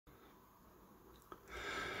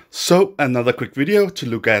So another quick video to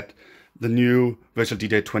look at the new Virtual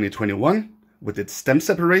DJ 2021 with its stem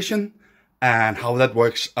separation and how that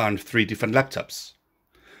works on 3 different laptops.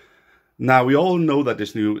 Now we all know that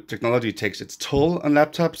this new technology takes its toll on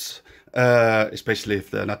laptops, especially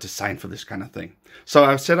if they're not designed for this kind of thing. So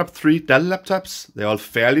I've set up 3 DELL laptops. They're all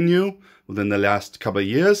fairly new within the last couple of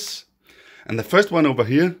years. And the first one over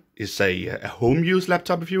here is a home use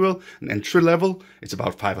laptop, if you will, an entry level. It's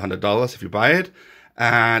about $500 if you buy it.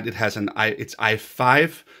 And it has it's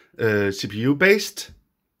i5 CPU based.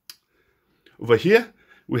 Over here,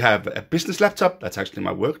 we have a business laptop. That's actually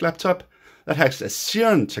my work laptop. That has a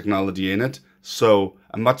Xeon technology in it. So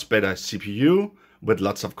a much better CPU with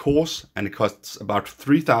lots of cores. And it costs about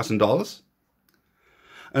 $3,000.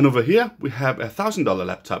 And over here, we have a $1,000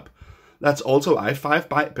 laptop. That's also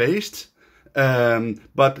i5 based.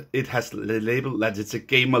 But it has the label that it's a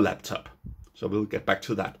gamer laptop. So we'll get back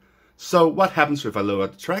to that. So what happens if I lower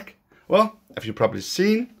the track? Well, as you've probably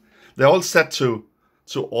seen, they're all set to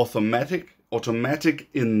automatic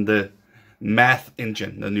in the math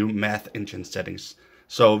engine, the new math engine settings.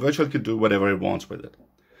 So Virtual can do whatever it wants with it.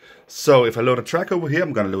 So if I load a track over here,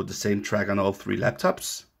 I'm going to load the same track on all 3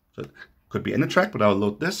 laptops. So it could be any track, but I'll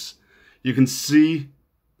load this. You can see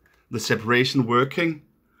the separation working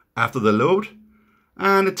after the load,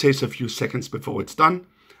 and it takes a few seconds before it's done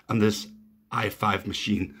on this i5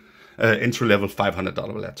 machine. Entry-level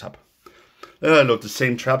 $500 laptop. I load the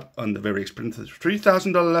same trap on the very expensive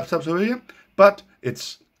 $3,000 laptops over here, but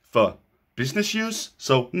it's for business use,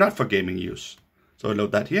 so not for gaming use. So I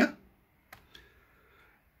load that here.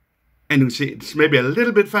 And you can see it's maybe a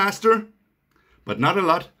little bit faster, but not a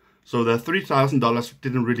lot. So the $3,000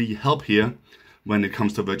 didn't really help here when it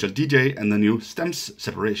comes to Virtual DJ and the new stem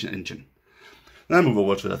separation engine. Then I move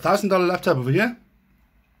over to the $1,000 laptop over here,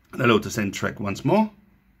 and I load the same track once more.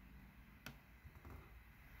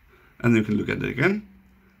 And then you can look at it again.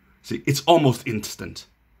 See, it's almost instant.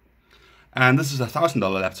 And this is a $1,000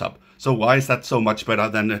 laptop. So why is that so much better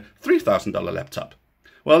than a $3,000 laptop?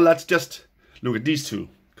 Well, let's just look at these two,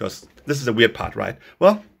 because this is a weird part, right?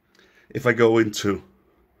 Well, if I go into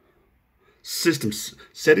system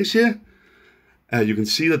settings here, you can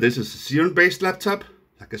see that this is a Xeon-based laptop,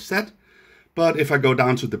 like I said. But if I go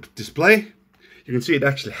down to the display, you can see it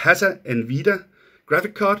actually has a NVIDIA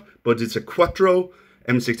graphic card, but it's a Quadro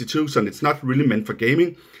M660, so it's not really meant for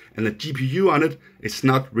gaming. And the GPU on it, it's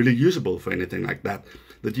not really usable for anything like that.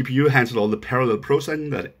 The GPU handles all the parallel processing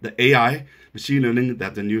that the AI, machine learning,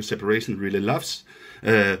 that the new separation really loves,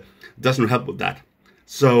 doesn't help with that.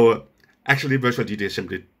 So actually Virtual DJ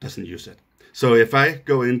simply doesn't use it. So if I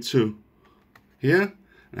go into here,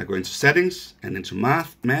 and I go into settings and into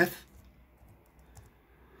math to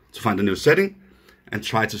find a new setting and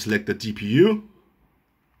try to select the GPU,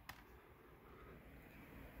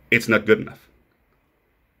 it's not good enough.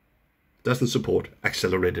 Doesn't support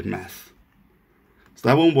accelerated math. So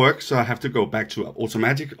that won't work, so I have to go back to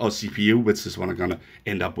automatic or CPU, which is what I'm gonna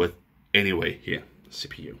end up with anyway here,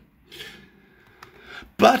 CPU.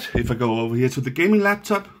 But if I go over here to the gaming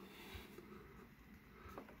laptop,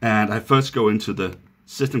 and I first go into the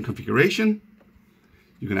system configuration,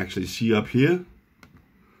 you can actually see up here,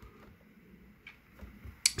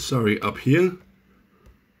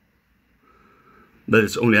 that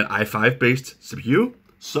it's only an i5 based CPU.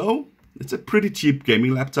 So it's a pretty cheap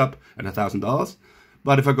gaming laptop at $1,000.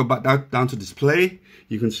 But if I go back down to display,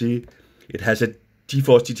 you can see it has a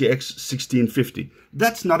GeForce GTX 1650.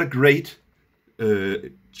 That's not a great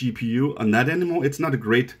GPU on that anymore. It's not a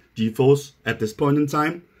great GeForce at this point in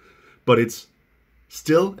time, but it's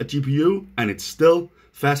still a GPU, and it's still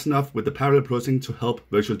fast enough with the parallel processing to help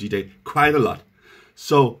Virtual DJ quite a lot.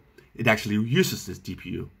 So it actually uses this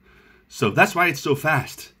GPU. So that's why it's so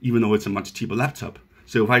fast, even though it's a much cheaper laptop.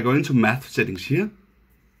 So if I go into math settings here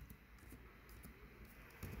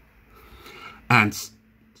and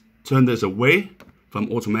turn this away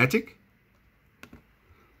from automatic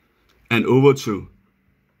and over to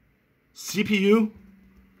CPU,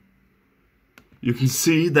 you can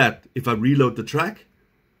see that if I reload the track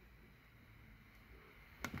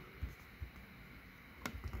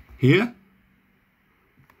here,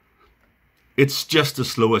 it's just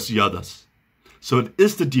as slow as the others. So it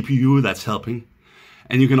is the GPU that's helping.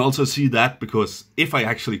 And you can also see that because if I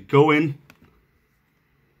actually go in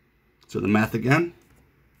to the math again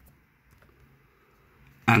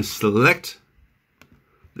and select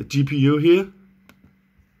the GPU here,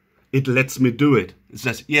 it lets me do it. It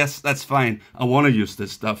says, yes, that's fine. I want to use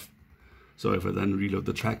this stuff. So if I then reload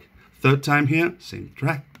the track 3rd time here, same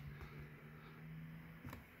track,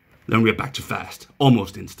 then we're back to fast,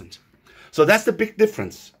 almost instant. So that's the big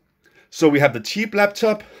difference. So we have the cheap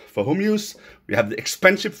laptop for home use. We have the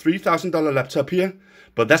expensive $3,000 laptop here,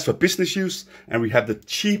 but that's for business use. And we have the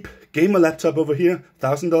cheap gamer laptop over here,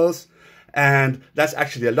 $1,000. And that's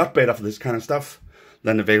actually a lot better for this kind of stuff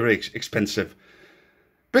than a very expensive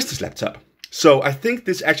business laptop. So I think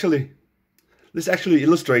this actually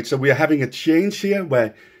illustrates that we are having a change here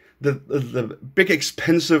where the big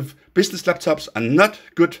expensive business laptops are not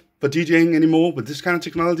good for DJing anymore with this kind of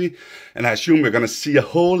technology. And I assume we're going to see a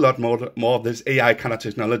whole lot more of this AI kind of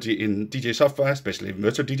technology in DJ software, especially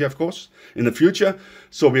virtual DJ, of course, in the future.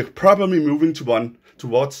 So we're probably moving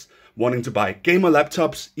towards wanting to buy gamer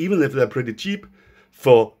laptops, even if they're pretty cheap,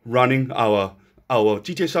 for running our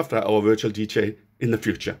DJ software, our virtual DJ in the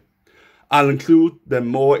future. I'll include the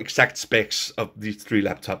more exact specs of these three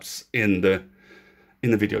laptops in the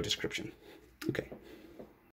video description. Okay.